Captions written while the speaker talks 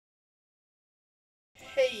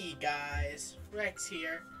Hey guys, Rex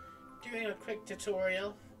here, doing a quick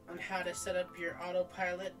tutorial on how to set up your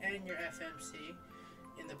autopilot and your FMC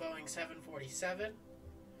in the Boeing 747.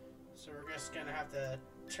 So we're just going to have to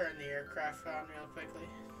turn the aircraft on real quickly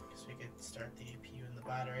so we can start the APU and the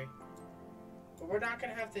battery. But we're not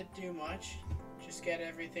going to have to do much, just get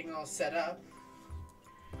everything all set up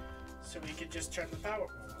so we can just turn the power.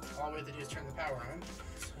 All we have to do is turn the power on.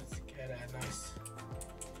 So let's get a nice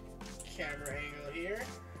camera angle here.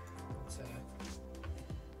 Let's move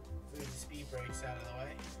the speed brakes out of the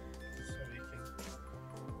way so we can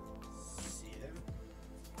see them.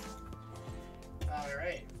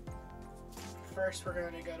 Alright, first we're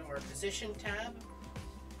going to go to our position tab.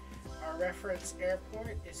 Our reference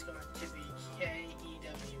airport is going to be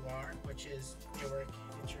KEWR, which is Newark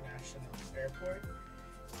International Airport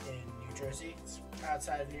in New Jersey. It's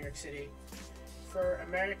outside of New York City. For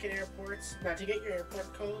American airports, now to get your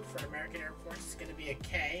airport code for American airports, it's going to be a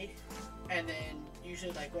K, and then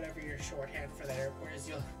usually like whatever your shorthand for that airport is,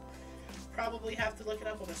 you'll probably have to look it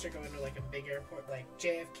up unless you're going to like a big airport. Like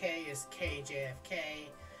JFK is KJFK,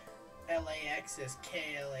 LAX is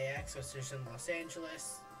KLAX, which is in Los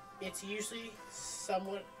Angeles. It's usually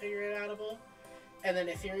somewhat figured outable, and then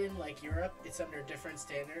if you're in like Europe, it's under different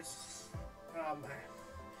standards.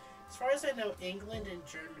 As far as I know, England and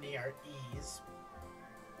Germany are E's.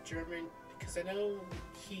 German, because I know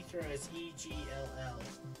Heathrow is EGLL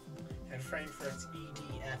and Frankfurt's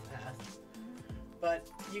EDFF. But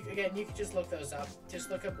you can just look those up. Just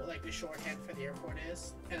look up what like the shorthand for the airport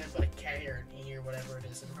is, and then put a K or an E or whatever it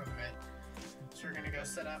is in front of it. So we're gonna go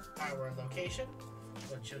set up our location,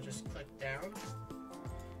 which you'll just click down.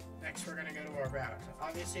 Next, we're gonna go to our route.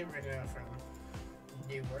 Obviously, we're gonna go from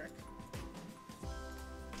Newark.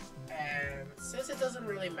 And since it doesn't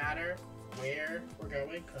really matter where we're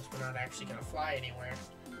going, because we're not actually going to fly anywhere,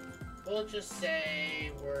 we'll just say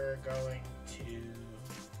we're going to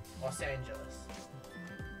Los Angeles.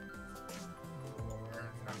 Or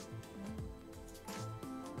not.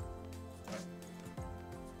 What?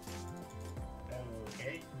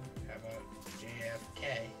 Okay, how about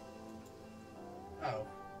JFK? Oh.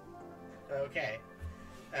 Okay.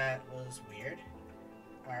 That was weird.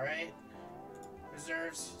 Alright.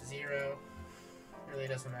 Reserves, 0. Really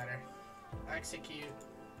doesn't matter. Execute.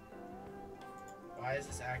 Why is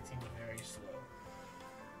this acting very slow?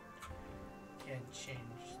 Can't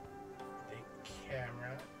change the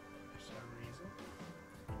camera for some reason.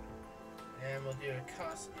 And we'll do a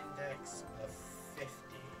cost index of 50.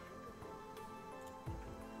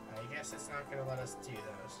 I guess it's not going to let us do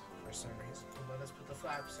those for some reason. It'll let us put the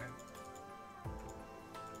flaps in.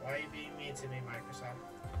 Why are you being mean to me, Microsoft?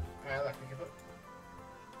 Alright, look, we can put...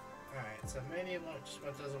 Alright, so maybe it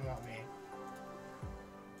doesn't want me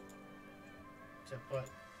to put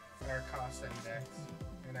our cost index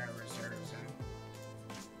and our reserves in.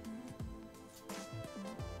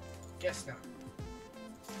 Guess not.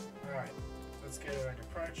 Alright, let's go to our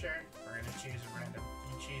departure. We're going to choose a random.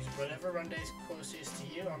 You choose whatever runway is closest to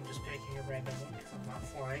you. I'm just picking a random one because I'm not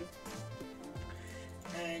flying.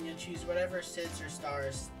 And you'll choose whatever SIDS or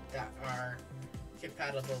stars that are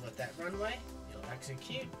compatible with that runway. You'll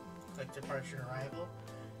execute. Click departure and arrival.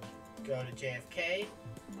 Go to JFK.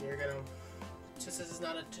 You're gonna, since this is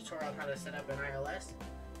not a tutorial on how to set up an ILS,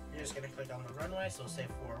 you're just gonna click on the runway. So we'll say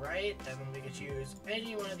 4 right, and then we can choose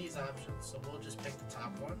any one of these options. So we'll just pick the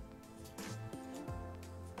top one,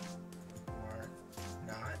 or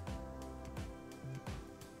not.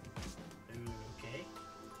 Okay.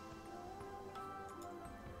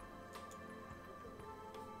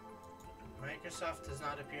 Microsoft does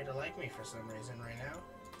not appear to like me for some reason right now.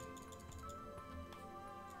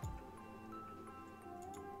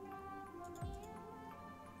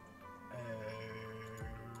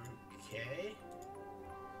 Okay.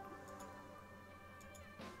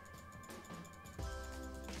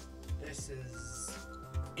 This is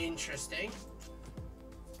interesting.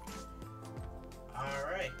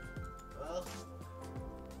 Alright. Well,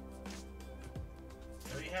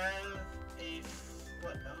 we have a...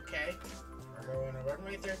 what? Okay. We're going to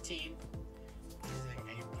runway 13 using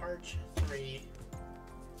a Part 3.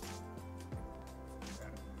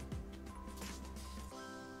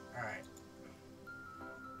 Alright.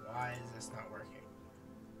 Why is this not working?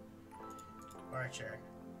 Departure.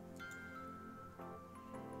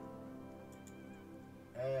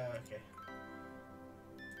 Okay.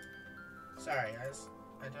 Sorry guys,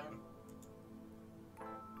 I don't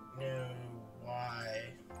know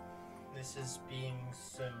why this is being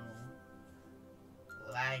so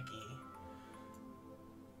laggy.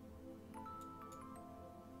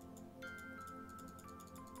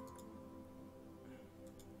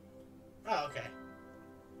 Oh, okay.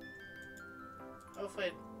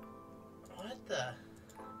 Hopefully. What the?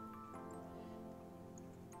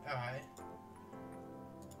 Alright.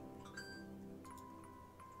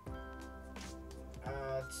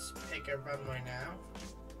 Let's pick a runway now.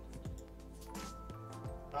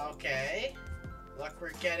 Okay. Look,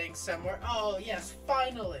 we're getting somewhere. Oh, yes,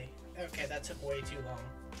 finally! Okay, that took way too long.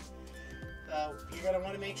 You're going to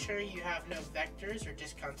want to make sure you have no vectors or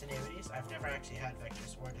discontinuities. I've never actually had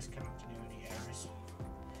vectors or discontinuity errors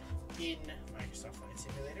in Microsoft Flight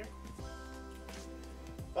Simulator.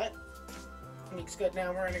 But, looks good.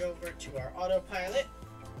 Now we're going to go over to our autopilot.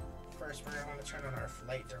 First, we're going to want to turn on our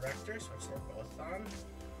flight directors, which they're both on.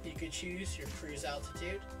 You could choose your cruise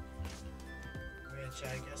altitude, which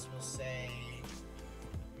I guess we'll say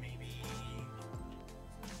maybe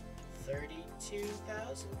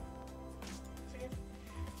 32,000.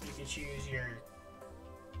 You can choose your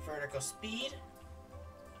vertical speed,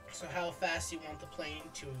 so how fast you want the plane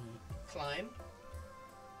to climb,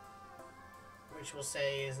 which we'll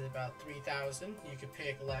say is about 3,000. You could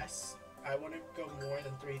pick less. I wouldn't go more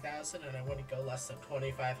than 3,000, and I wouldn't go less than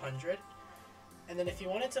 2,500. And then if you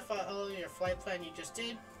wanted to follow your flight plan you just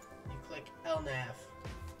did, you click LNAV.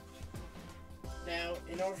 Now,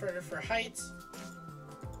 in order for heights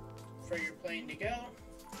for your plane to go,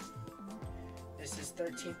 this is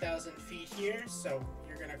 13,000 feet here, so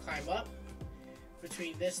you're going to climb up.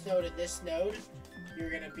 Between this node and this node, you're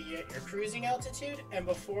going to be at your cruising altitude, and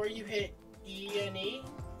before you hit E&E,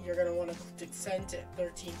 you're going to want to descend to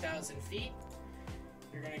 13,000 feet.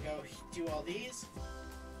 You're going to go do all these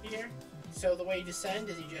here. So the way you descend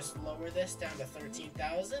is you just lower this down to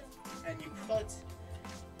 13,000, and you put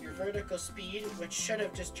your vertical speed, which should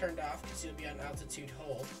have just turned off because you'll be on altitude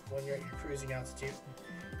hold when you're at your cruising altitude.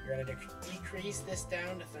 You're going to decrease this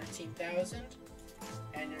down to 13,000,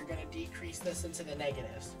 and you're going to decrease this into the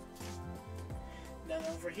negatives. Now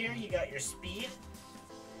over here you got your speed.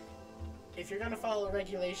 If you're going to follow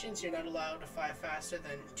regulations, you're not allowed to fly faster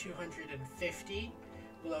than 250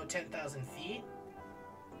 below 10,000 feet.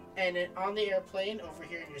 And on the airplane, over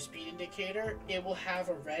here in your speed indicator, it will have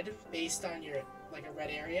a red based on your, like a red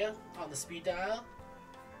area on the speed dial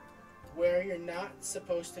where you're not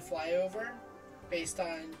supposed to fly over based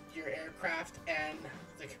on your aircraft and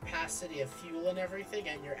the capacity of fuel and everything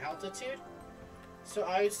and your altitude. So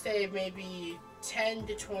I would say maybe 10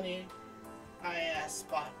 to 20 IS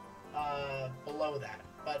spot below that.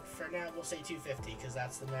 But for now, we'll say 250 because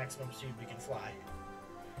that's the maximum speed we can fly.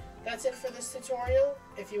 That's it for this tutorial.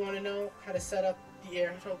 If you want to know how to set up the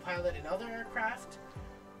autopilot in other aircraft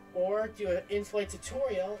or do an in-flight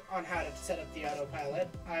tutorial on how to set up the autopilot,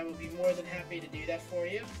 I will be more than happy to do that for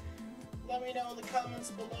you. Let me know in the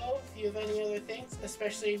comments below if you have any other things,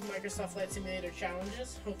 especially Microsoft Flight Simulator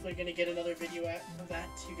challenges. Hopefully going to get another video of that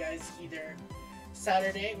to you guys either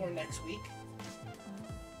Saturday or next week.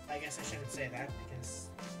 I guess I shouldn't say that because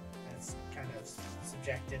that's kind of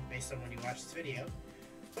subjective based on when you watch this video.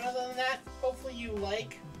 But other than that, hopefully you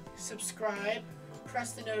like, subscribe,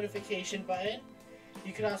 press the notification button.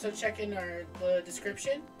 You can also check in the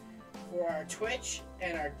description for our Twitch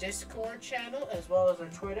and our Discord channel, as well as our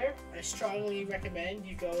Twitter. I strongly recommend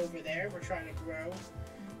you go over there. We're trying to grow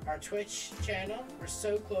our Twitch channel. We're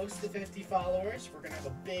so close to 50 followers. We're going to have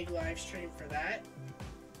a big live stream for that.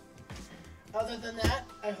 Other than that,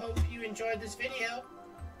 I hope you enjoyed this video.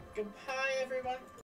 Goodbye, everyone.